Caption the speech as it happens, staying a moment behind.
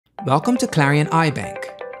Welcome to Clarien iBank.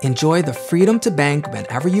 Enjoy the freedom to bank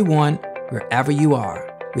whenever you want, wherever you are,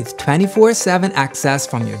 with 24/7 access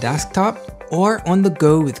from your desktop or on the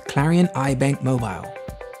go with Clarien iBank Mobile.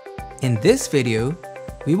 In this video,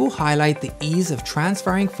 we will highlight the ease of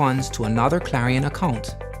transferring funds to another Clarien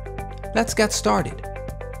account. Let's get started.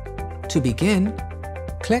 To begin,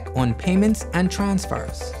 click on Payments and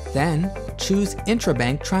Transfers, then choose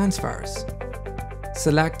Intrabank Transfers.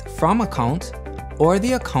 Select From Account or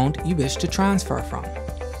the account you wish to transfer from.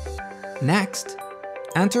 Next,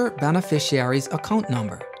 enter beneficiary's account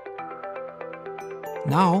number.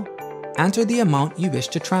 Now, enter the amount you wish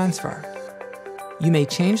to transfer. You may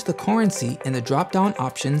change the currency in the drop-down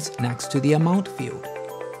options next to the amount field.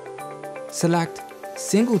 Select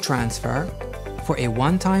Single Transfer for a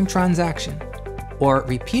one-time transaction or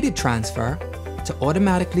Repeated Transfer to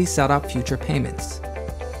automatically set up future payments.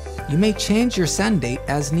 You may change your send date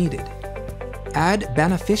as needed. Add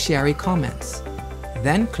beneficiary comments,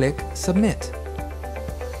 then click Submit.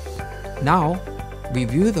 Now,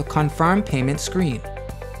 review the Confirm Payment screen.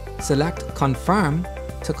 Select Confirm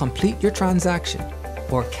to complete your transaction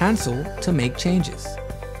or Cancel to make changes.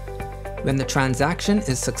 When the transaction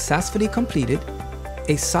is successfully completed,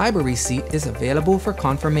 a cyber receipt is available for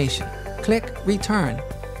confirmation. Click Return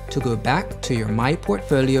to go back to your My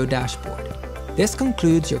Portfolio dashboard. This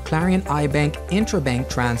concludes your Clarien iBank Intrabank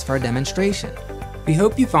Transfer demonstration. We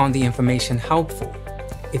hope you found the information helpful.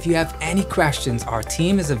 If you have any questions, our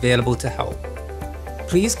team is available to help.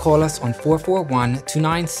 Please call us on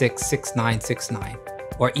 441-296-6969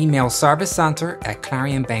 or email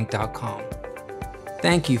servicecenter@clarienbank.com.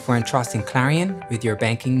 Thank you for entrusting Clarien with your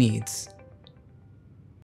banking needs.